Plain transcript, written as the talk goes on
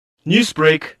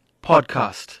Newsbreak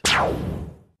podcast.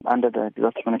 Under the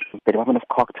Department of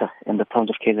COGTA in the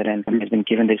province of KZN has been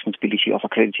given the responsibility of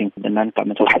accrediting the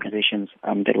non-governmental organizations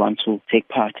that want to take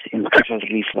part in the social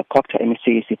relief. The COGTA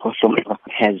MSCAC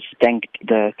has thanked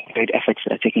the great efforts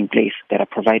that are taking place that are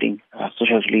providing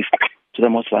social relief to the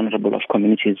most vulnerable of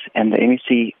communities. And the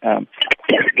MSC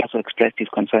also expressed his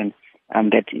concern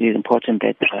that it is important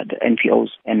that the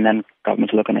NPOs and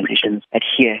non-governmental organizations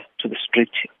adhere to the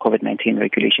strict COVID-19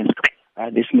 regulations.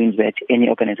 This means that any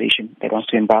organization that wants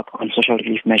to embark on social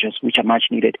relief measures, which are much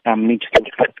needed, needs to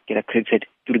get accredited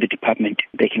through the department.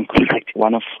 They can contact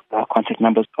one of our contact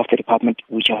numbers of the department,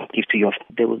 which I'll give to you.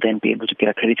 They will then be able to get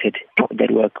accredited for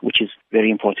that work, which is very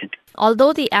important.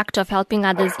 Although the act of helping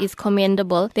others is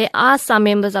commendable, there are some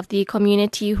members of the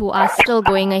community who are still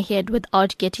going ahead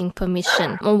without getting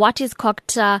permission. What is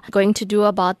COGTA going to do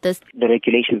about this? The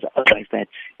regulations advise that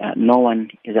no one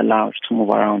is allowed to move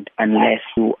around unless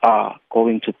you are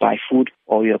going to buy food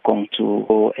or you're going to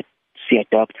go see a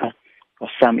doctor or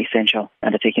some essential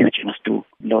undertaking that you must do.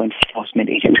 Law enforcement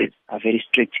agencies are very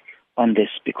strict on this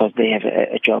because they have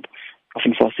a job of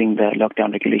enforcing the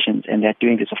lockdown regulations, and they're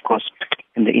doing this, of course,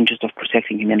 in the interest of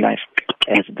protecting human life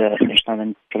as the national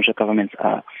and provincial governments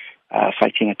are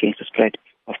fighting against the spread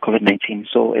of COVID-19.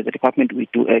 So as a department, we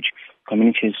do urge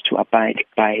communities to abide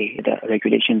by the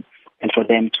regulations and for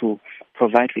them to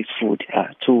provide this food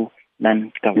to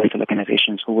non-governmental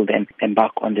organizations who will then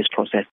embark on this process.